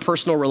born out of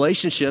personal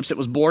relationships, it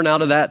was born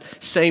out of that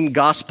same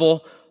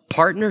gospel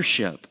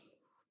partnership.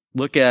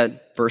 Look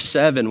at verse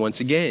 7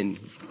 once again.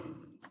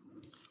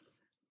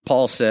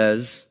 Paul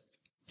says,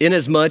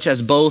 "Inasmuch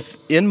as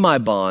both in my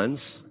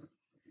bonds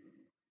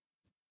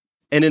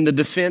and in the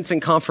defense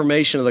and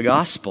confirmation of the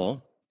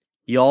gospel,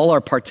 y'all are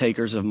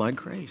partakers of my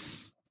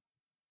grace."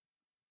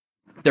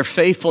 Their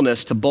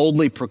faithfulness to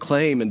boldly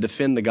proclaim and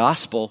defend the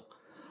gospel,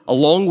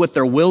 along with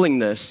their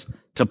willingness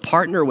to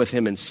partner with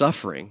him in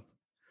suffering,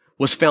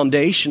 was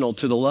foundational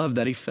to the love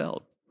that he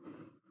felt.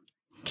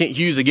 Kent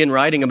Hughes, again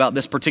writing about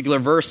this particular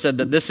verse, said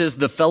that this is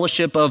the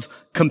fellowship of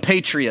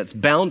compatriots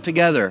bound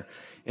together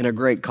in a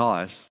great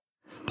cause.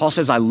 Paul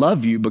says, I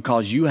love you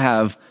because you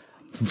have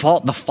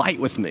fought the fight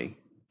with me.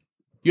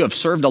 You have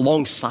served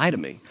alongside of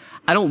me.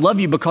 I don't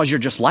love you because you're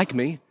just like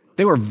me.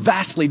 They were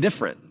vastly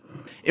different.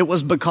 It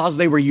was because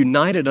they were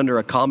united under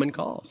a common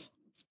cause.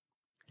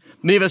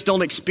 Many of us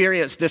don't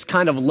experience this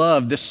kind of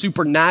love, this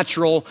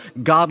supernatural,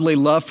 godly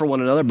love for one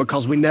another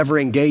because we never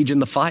engage in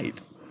the fight.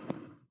 I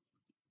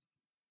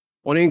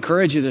want to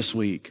encourage you this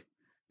week.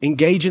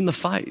 Engage in the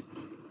fight.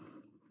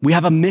 We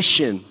have a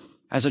mission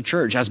as a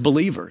church, as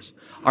believers.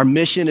 Our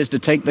mission is to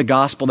take the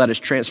gospel that has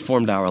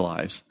transformed our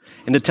lives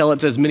and to tell it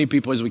to as many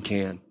people as we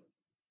can.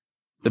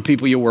 The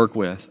people you work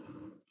with,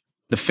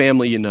 the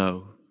family you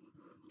know,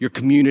 your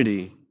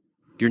community,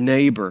 your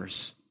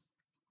neighbors.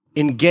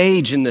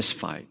 Engage in this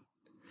fight.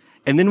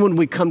 And then when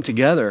we come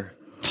together,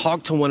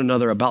 talk to one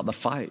another about the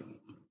fight.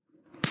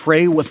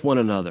 Pray with one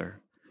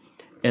another.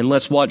 And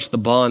let's watch the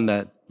bond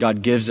that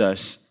God gives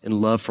us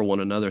in love for one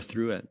another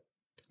through it.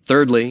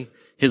 Thirdly,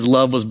 his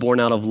love was born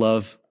out of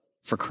love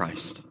for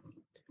Christ.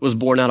 It was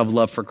born out of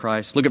love for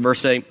Christ. Look at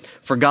verse 8.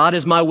 For God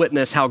is my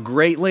witness, how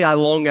greatly I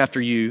long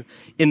after you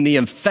in the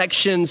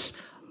affections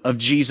of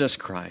Jesus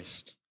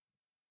Christ.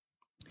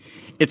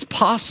 It's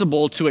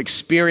possible to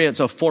experience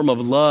a form of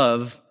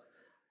love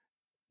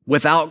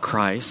without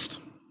Christ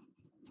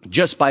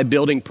just by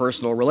building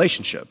personal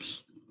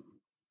relationships.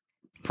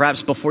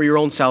 Perhaps before your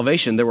own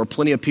salvation, there were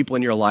plenty of people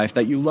in your life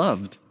that you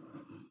loved.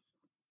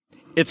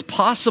 It's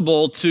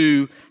possible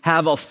to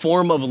have a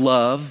form of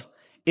love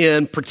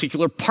in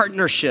particular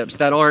partnerships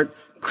that aren't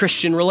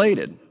Christian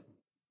related.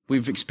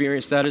 We've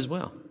experienced that as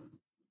well.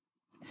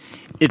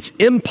 It's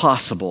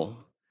impossible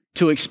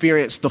to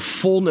experience the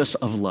fullness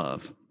of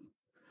love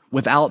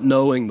without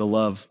knowing the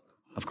love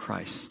of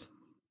Christ.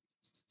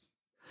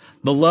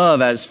 The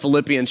love, as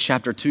Philippians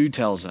chapter 2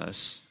 tells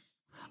us,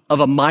 of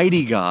a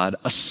mighty God,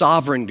 a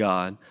sovereign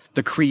God,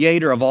 the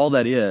creator of all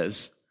that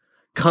is,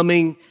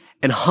 coming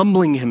and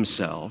humbling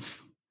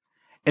himself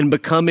and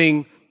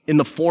becoming in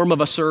the form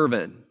of a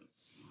servant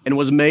and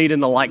was made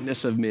in the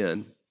likeness of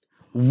men.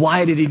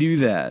 Why did he do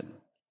that?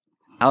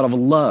 Out of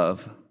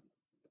love.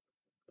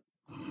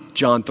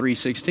 John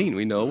 3:16,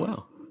 we know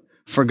well.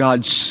 For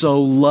God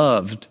so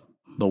loved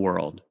the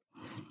world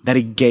that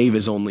he gave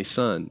his only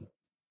son.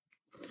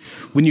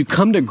 When you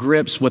come to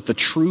grips with the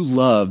true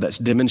love that's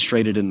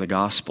demonstrated in the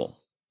gospel,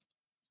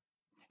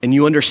 and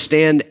you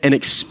understand and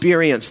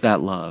experience that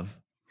love,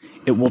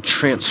 it will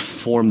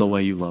transform the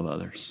way you love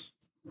others.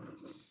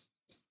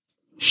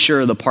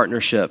 Sure, the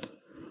partnership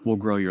will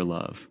grow your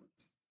love.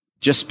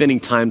 Just spending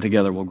time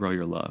together will grow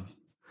your love.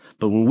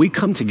 But when we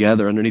come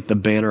together underneath the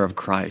banner of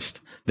Christ,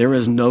 there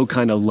is no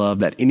kind of love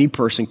that any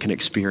person can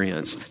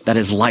experience that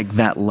is like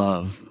that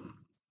love,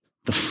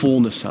 the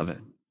fullness of it.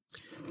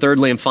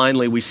 Thirdly and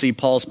finally, we see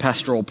Paul's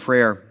pastoral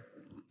prayer.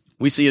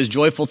 We see his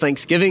joyful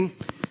thanksgiving.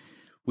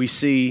 We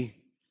see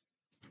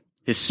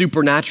his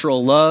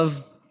supernatural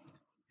love.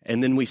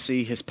 And then we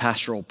see his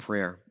pastoral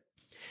prayer.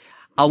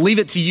 I'll leave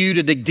it to you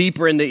to dig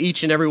deeper into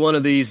each and every one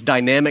of these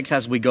dynamics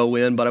as we go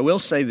in, but I will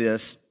say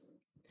this.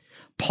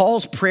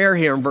 Paul's prayer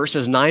here in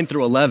verses 9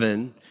 through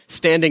 11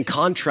 stand in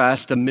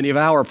contrast to many of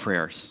our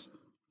prayers.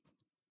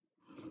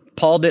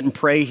 Paul didn't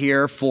pray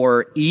here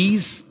for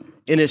ease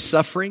in his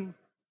suffering,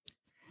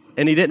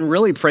 and he didn't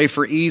really pray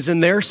for ease in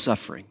their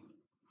suffering.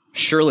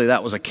 Surely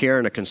that was a care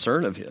and a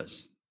concern of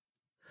his.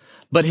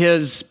 But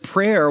his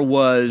prayer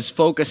was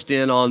focused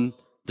in on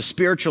the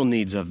spiritual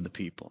needs of the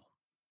people.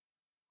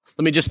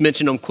 Let me just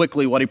mention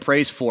quickly what he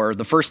prays for.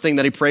 The first thing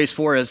that he prays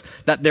for is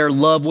that their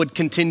love would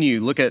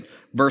continue. Look at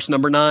verse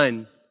number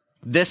 9.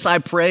 This I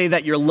pray,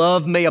 that your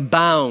love may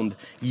abound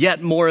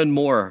yet more and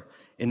more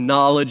in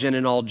knowledge and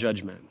in all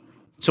judgment.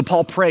 So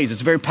Paul prays.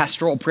 It's a very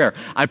pastoral prayer.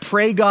 I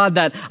pray, God,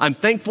 that I'm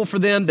thankful for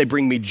them. They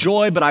bring me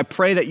joy, but I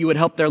pray that you would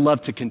help their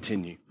love to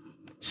continue.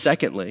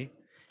 Secondly,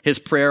 his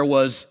prayer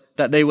was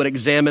that they would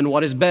examine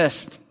what is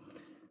best.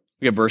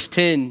 Look at verse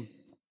 10.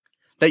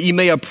 That you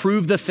may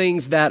approve the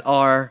things that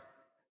are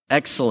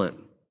excellent.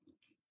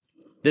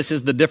 This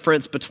is the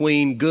difference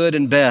between good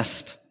and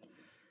best.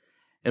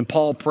 And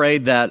Paul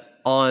prayed that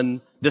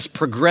on this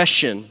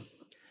progression,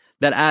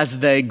 that as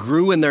they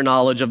grew in their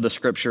knowledge of the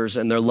scriptures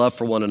and their love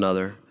for one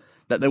another,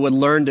 that they would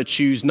learn to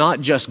choose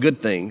not just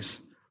good things,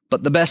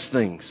 but the best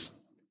things.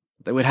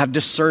 They would have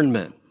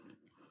discernment.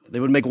 They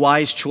would make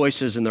wise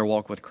choices in their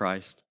walk with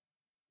Christ.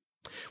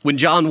 When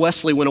John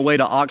Wesley went away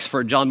to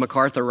Oxford, John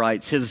MacArthur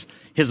writes, his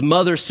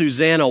mother,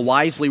 Susanna,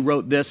 wisely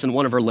wrote this in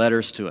one of her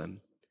letters to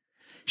him.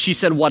 She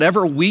said,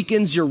 whatever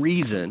weakens your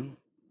reason,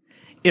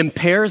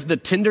 impairs the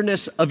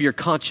tenderness of your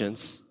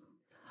conscience,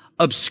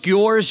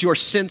 obscures your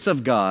sense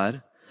of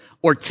God,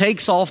 or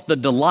takes off the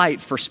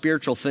delight for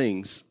spiritual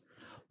things,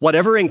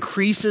 whatever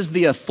increases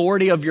the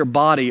authority of your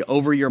body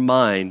over your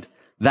mind,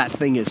 that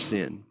thing is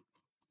sin.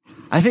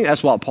 I think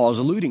that's what Paul is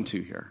alluding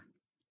to here.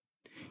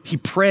 He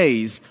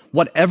prays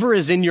whatever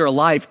is in your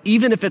life,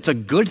 even if it's a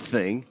good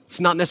thing, it's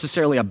not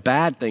necessarily a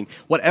bad thing.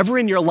 Whatever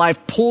in your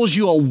life pulls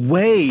you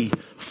away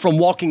from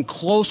walking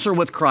closer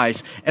with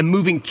Christ and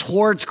moving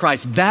towards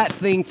Christ, that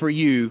thing for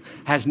you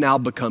has now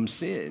become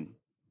sin.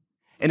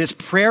 And his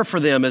prayer for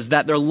them is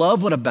that their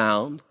love would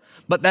abound,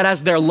 but that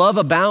as their love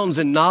abounds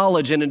in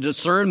knowledge and in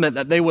discernment,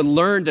 that they would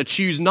learn to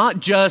choose not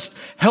just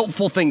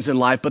helpful things in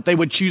life, but they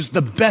would choose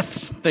the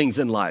best things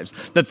in lives,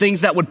 the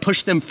things that would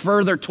push them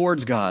further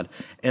towards God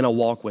and a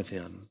walk with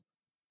him.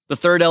 The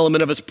third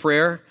element of his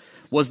prayer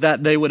was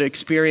that they would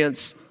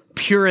experience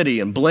purity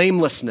and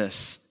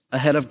blamelessness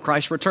ahead of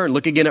Christ's return.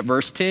 Look again at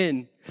verse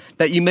 10.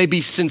 That you may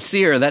be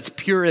sincere, that's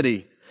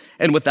purity,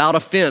 and without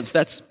offense,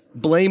 that's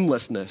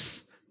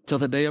blamelessness, till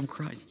the day of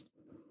Christ.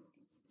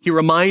 He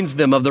reminds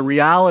them of the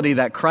reality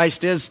that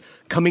Christ is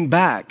coming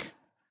back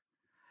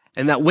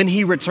and that when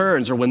he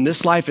returns or when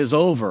this life is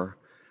over,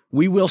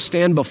 we will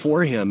stand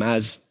before him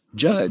as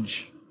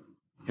judge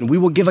and we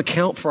will give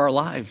account for our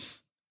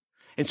lives.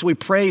 And so he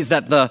prays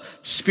that the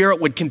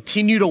Spirit would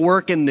continue to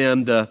work in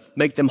them to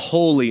make them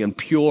holy and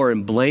pure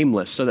and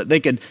blameless so that they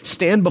could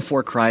stand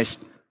before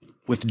Christ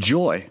with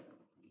joy.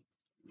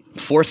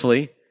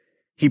 Fourthly,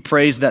 he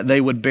prays that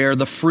they would bear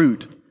the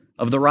fruit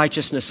of the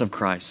righteousness of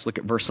Christ. Look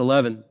at verse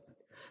 11.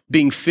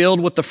 Being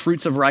filled with the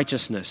fruits of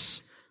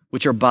righteousness,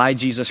 which are by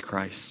Jesus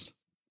Christ.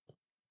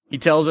 He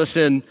tells us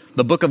in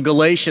the book of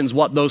Galatians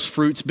what those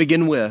fruits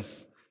begin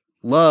with: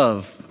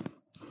 love,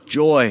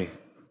 joy,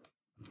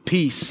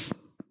 peace,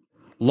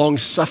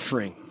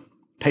 long-suffering,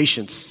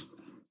 patience,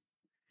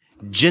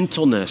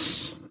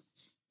 gentleness,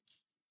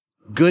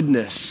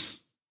 goodness,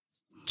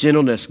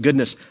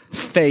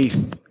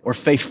 faith or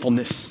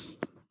faithfulness,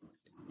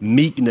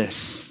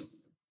 meekness,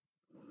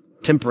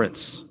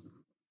 temperance.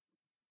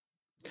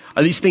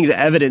 Are these things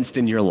evidenced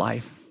in your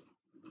life?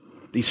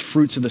 These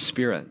fruits of the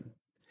Spirit,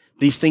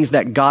 these things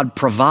that God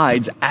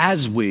provides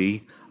as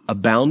we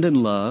abound in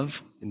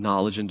love,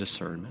 knowledge, and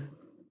discernment,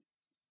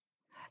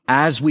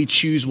 as we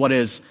choose what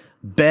is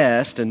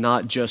best and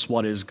not just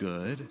what is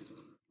good,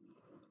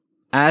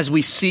 as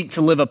we seek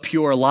to live a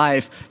pure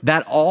life,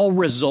 that all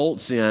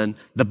results in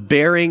the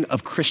bearing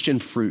of Christian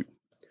fruit,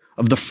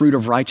 of the fruit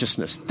of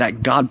righteousness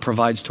that God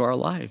provides to our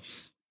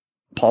lives.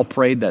 Paul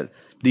prayed that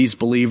these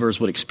believers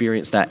would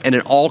experience that. And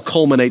it all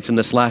culminates in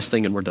this last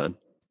thing, and we're done.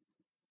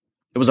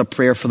 It was a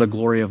prayer for the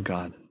glory of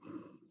God.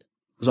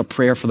 It was a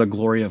prayer for the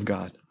glory of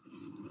God.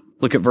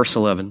 Look at verse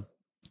 11.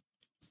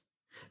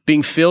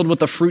 Being filled with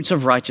the fruits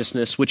of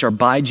righteousness, which are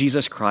by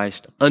Jesus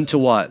Christ, unto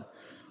what?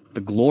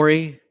 The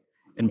glory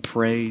and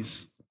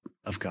praise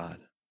of God.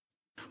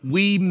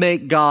 We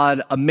make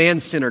God a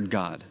man-centered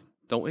God,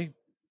 don't we?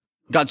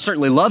 God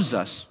certainly loves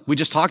us. We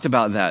just talked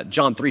about that.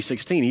 John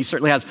 3:16. He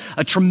certainly has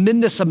a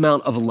tremendous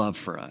amount of love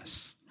for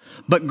us.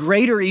 But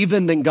greater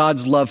even than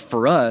God's love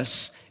for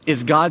us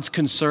is God's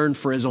concern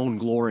for his own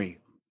glory.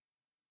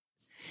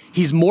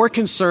 He's more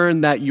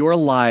concerned that your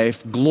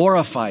life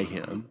glorify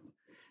him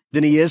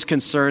than he is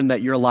concerned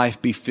that your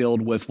life be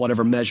filled with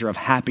whatever measure of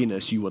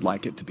happiness you would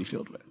like it to be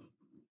filled with.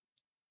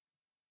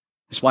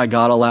 That's why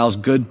God allows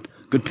good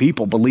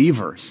people,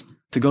 believers,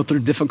 to go through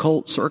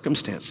difficult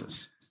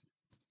circumstances.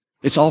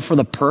 It's all for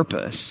the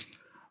purpose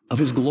of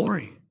his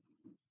glory.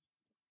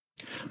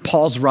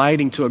 Paul's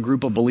writing to a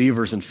group of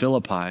believers in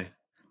Philippi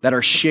that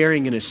are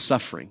sharing in his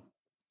suffering.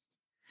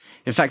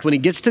 In fact, when he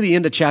gets to the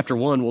end of chapter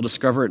 1, we'll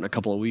discover it in a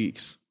couple of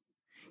weeks.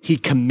 He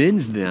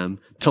commends them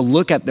to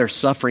look at their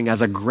suffering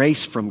as a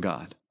grace from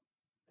God,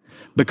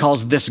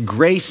 because this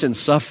grace and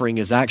suffering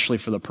is actually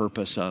for the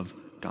purpose of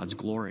God's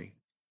glory.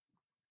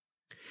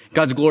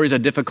 God's glory is a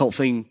difficult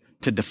thing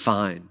to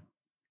define.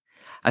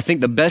 I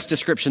think the best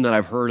description that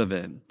I've heard of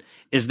it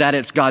is that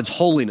it's God's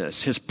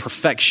holiness, his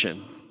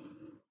perfection,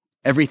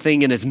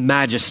 everything in his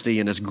majesty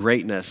and his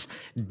greatness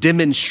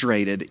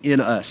demonstrated in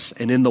us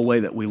and in the way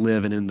that we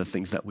live and in the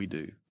things that we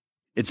do.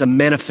 It's a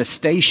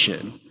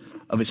manifestation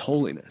of his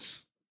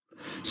holiness.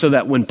 So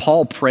that when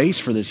Paul prays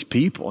for these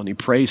people and he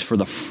prays for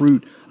the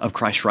fruit of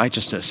Christ's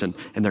righteousness and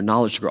their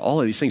knowledge to grow,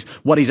 all of these things,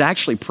 what he's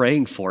actually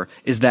praying for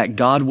is that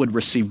God would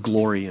receive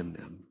glory in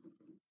them.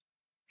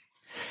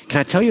 Can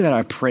I tell you that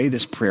I pray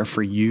this prayer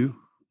for you?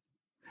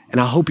 And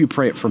I hope you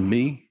pray it for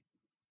me.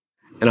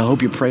 And I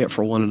hope you pray it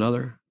for one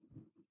another.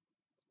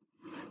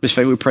 Miss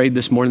Faye, we prayed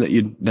this morning that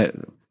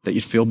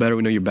you'd feel better.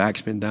 We know your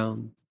back's been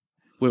down.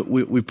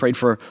 We prayed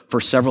for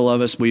several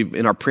of us.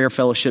 In our prayer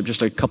fellowship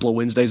just a couple of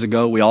Wednesdays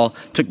ago, we all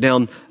took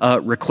down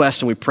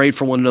requests and we prayed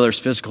for one another's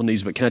physical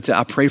needs. But can I tell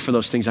you, I pray for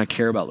those things. I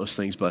care about those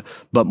things. But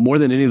more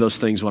than any of those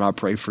things, what I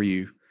pray for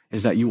you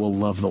is that you will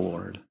love the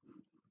Lord.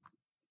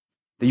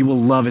 That you will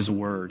love his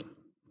word.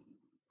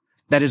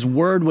 That his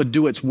word would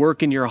do its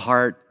work in your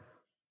heart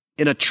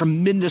in a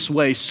tremendous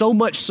way, so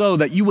much so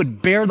that you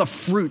would bear the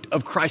fruit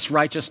of Christ's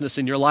righteousness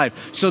in your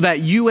life, so that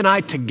you and I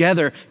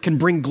together can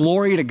bring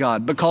glory to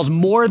God, because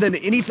more than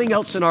anything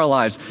else in our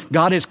lives,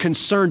 God is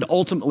concerned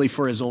ultimately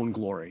for his own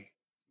glory.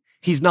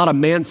 He's not a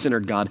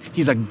man-centered God.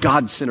 He's a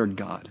God-centered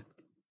God.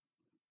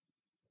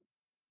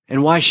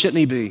 And why shouldn't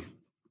he be?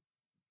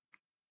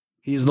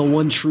 He is the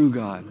one true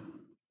God.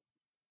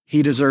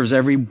 He deserves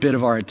every bit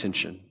of our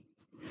attention,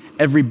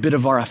 every bit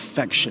of our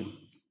affection.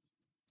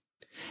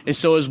 And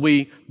so as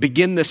we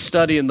begin this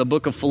study in the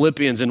book of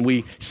Philippians and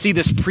we see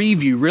this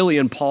preview really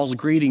in Paul's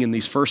greeting in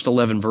these first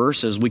 11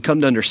 verses, we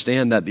come to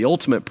understand that the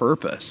ultimate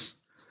purpose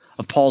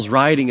of Paul's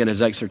writing and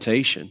his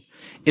exhortation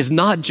is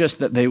not just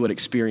that they would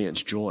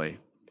experience joy,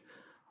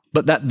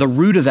 but that the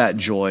root of that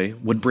joy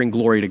would bring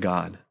glory to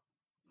God,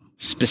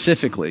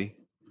 specifically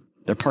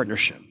their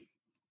partnership.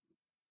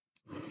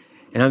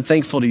 And I'm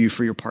thankful to you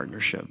for your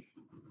partnership.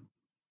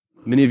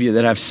 Many of you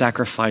that have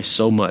sacrificed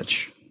so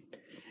much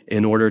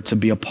in order to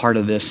be a part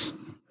of this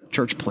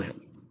church plant.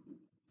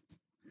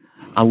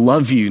 I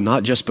love you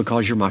not just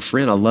because you're my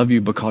friend. I love you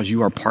because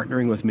you are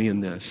partnering with me in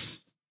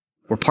this.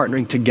 We're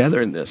partnering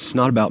together in this. It's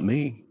not about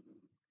me.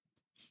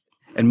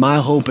 And my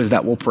hope is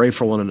that we'll pray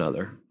for one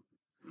another,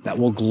 that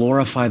we'll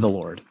glorify the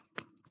Lord,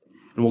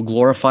 and we'll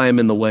glorify him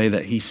in the way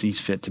that he sees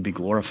fit to be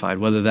glorified,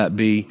 whether that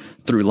be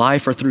through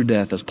life or through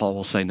death, as Paul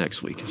will say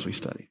next week as we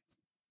study.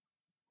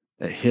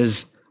 That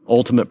his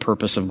ultimate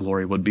purpose of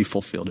glory would be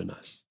fulfilled in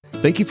us.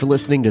 Thank you for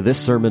listening to this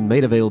sermon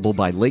made available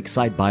by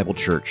Lakeside Bible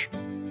Church.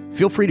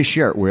 Feel free to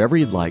share it wherever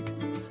you'd like.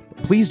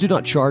 Please do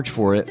not charge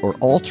for it or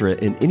alter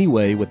it in any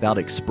way without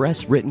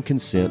express written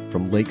consent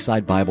from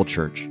Lakeside Bible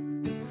Church.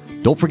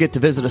 Don't forget to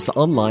visit us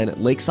online at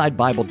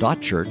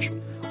lakesidebible.church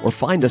or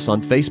find us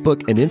on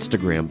Facebook and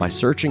Instagram by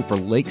searching for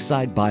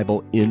Lakeside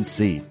Bible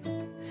NC.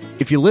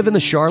 If you live in the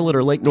Charlotte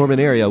or Lake Norman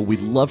area,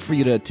 we'd love for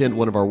you to attend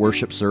one of our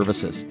worship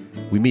services.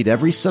 We meet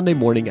every Sunday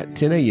morning at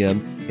 10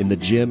 a.m. in the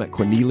gym at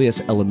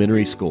Cornelius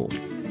Elementary School.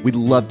 We'd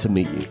love to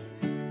meet you.